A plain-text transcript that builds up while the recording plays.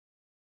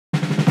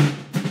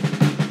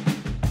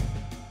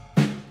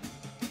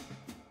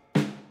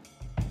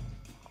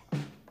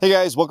Hey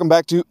guys, welcome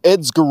back to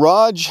Ed's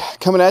Garage,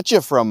 coming at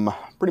you from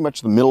pretty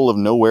much the middle of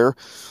nowhere.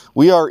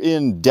 We are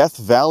in Death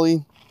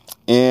Valley,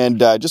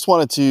 and I just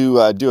wanted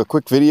to do a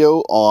quick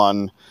video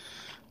on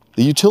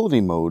the utility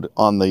mode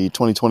on the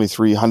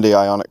 2023 Hyundai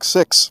Ioniq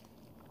 6.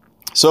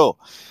 So,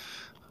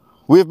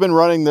 we have been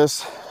running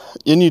this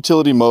in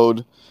utility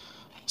mode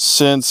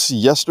since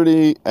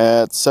yesterday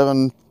at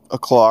 7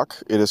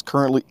 o'clock. It is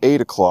currently 8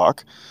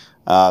 o'clock,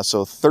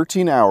 so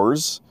 13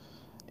 hours.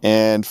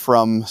 And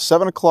from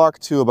 7 o'clock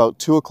to about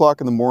 2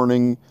 o'clock in the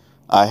morning,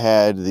 I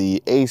had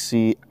the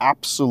AC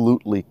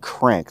absolutely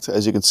cranked.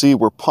 As you can see,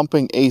 we're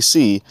pumping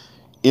AC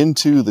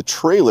into the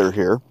trailer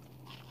here,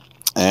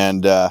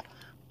 and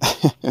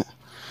it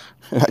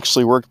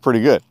actually worked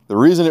pretty good. The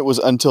reason it was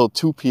until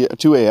 2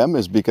 a.m.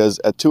 is because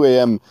at 2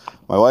 a.m.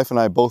 my wife and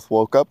I both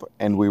woke up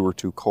and we were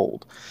too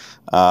cold.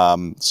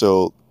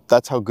 So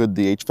that's how good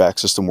the HVAC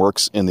system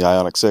works in the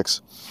Ioniq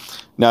 6.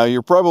 Now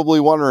you're probably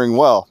wondering,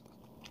 well,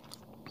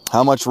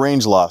 how much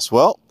range loss?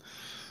 Well,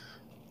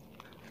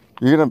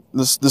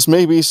 this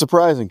may be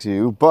surprising to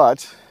you,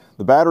 but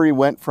the battery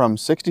went from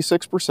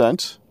 66%, and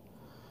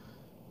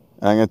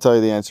I'm going to tell you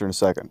the answer in a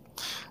second.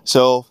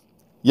 So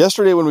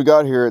yesterday when we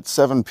got here at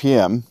 7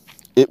 p.m.,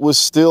 it was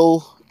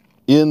still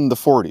in the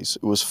 40s.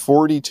 It was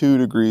 42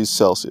 degrees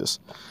Celsius.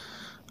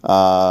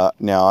 Now,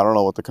 I don't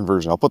know what the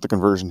conversion, I'll put the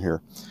conversion here.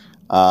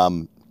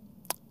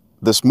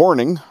 This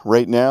morning,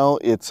 right now,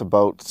 it's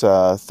about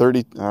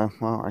 30,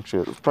 well,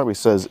 actually, it probably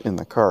says in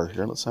the car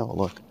here. Let's have a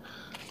look.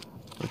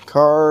 The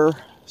car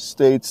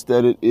states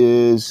that it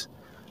is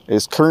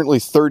currently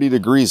 30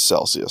 degrees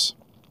Celsius.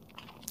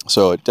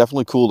 So it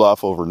definitely cooled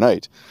off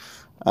overnight.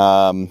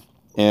 And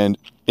in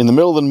the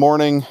middle of the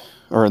morning,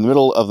 or in the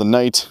middle of the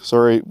night,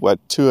 sorry, at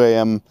 2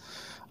 a.m.,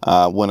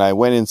 when I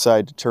went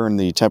inside to turn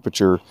the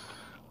temperature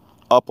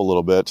up a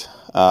little bit,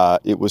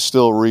 it was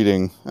still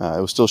reading,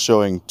 it was still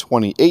showing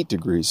 28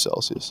 degrees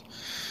Celsius.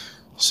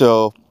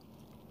 So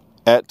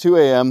at 2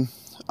 a.m.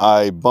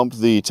 I bumped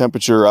the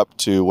temperature up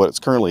to what it's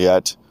currently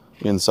at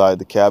inside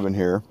the cabin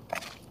here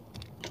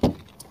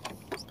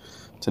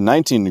to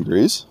 19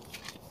 degrees,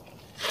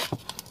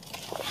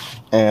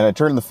 and I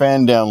turned the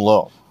fan down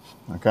low.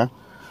 Okay,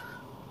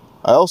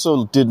 I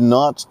also did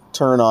not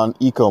turn on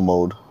eco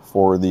mode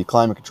for the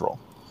climate control.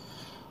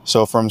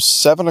 So from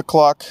 7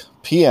 o'clock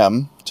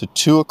p.m. to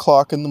 2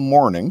 o'clock in the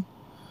morning,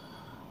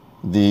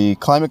 the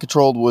climate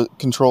control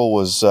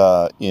was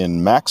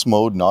in max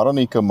mode, not on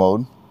eco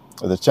mode.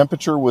 The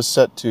temperature was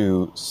set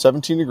to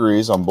 17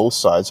 degrees on both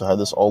sides, so I had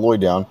this all the way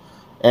down,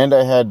 and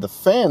I had the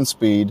fan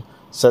speed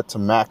set to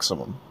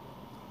maximum.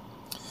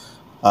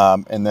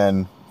 And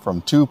then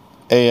from 2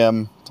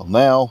 a.m. till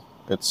now,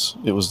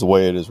 it was the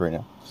way it is right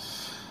now.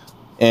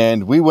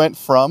 And we went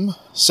from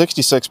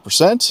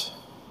 66%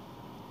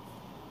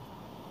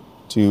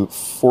 to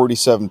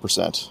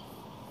 47%.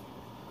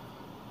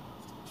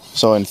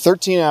 So in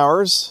 13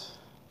 hours,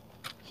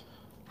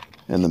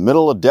 in the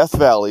middle of Death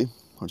Valley,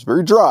 which is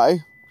very dry,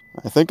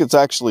 I think it's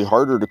actually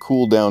harder to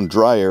cool down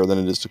dry air than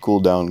it is to cool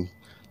down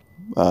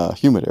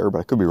humid air, but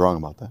I could be wrong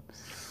about that.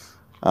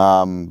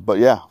 But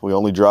yeah, we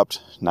only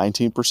dropped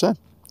 19%.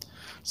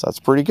 So that's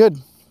pretty good.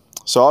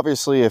 So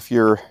obviously, if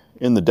you're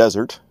in the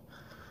desert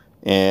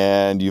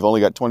and you've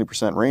only got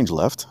 20% range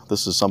left,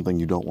 this is something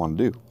you don't want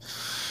to do.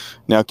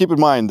 Now, keep in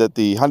mind that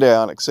the Hyundai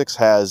Ioniq 6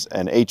 has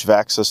an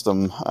HVAC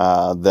system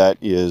that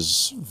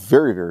is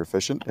very, very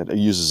efficient. It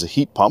uses a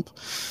heat pump.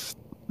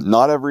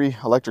 Not every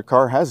electric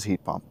car has a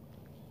heat pump,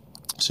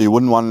 so you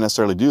wouldn't want to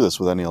necessarily do this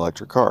with any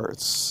electric car.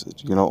 It's,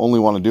 you know, only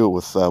want to do it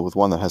with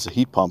one that has a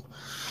heat pump.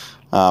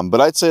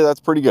 But I'd say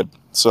that's pretty good.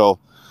 So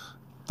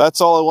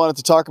that's all I wanted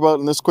to talk about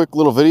in this quick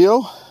little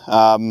video.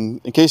 In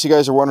case you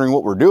guys are wondering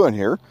what we're doing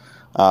here,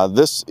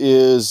 this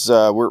is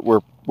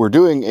we're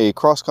doing a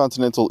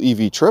cross-continental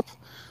EV trip.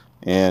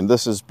 And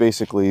this is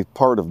basically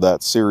part of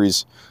that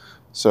series.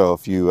 So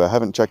if you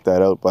haven't checked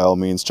that out, by all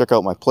means, check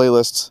out my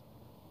playlists.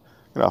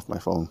 Get off my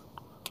phone,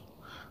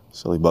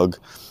 silly bug.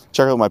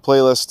 Check out my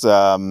playlist,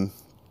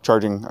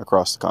 Charging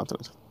Across the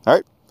Continent. All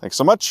right, thanks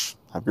so much.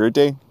 Have a great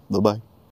day. Bye-bye.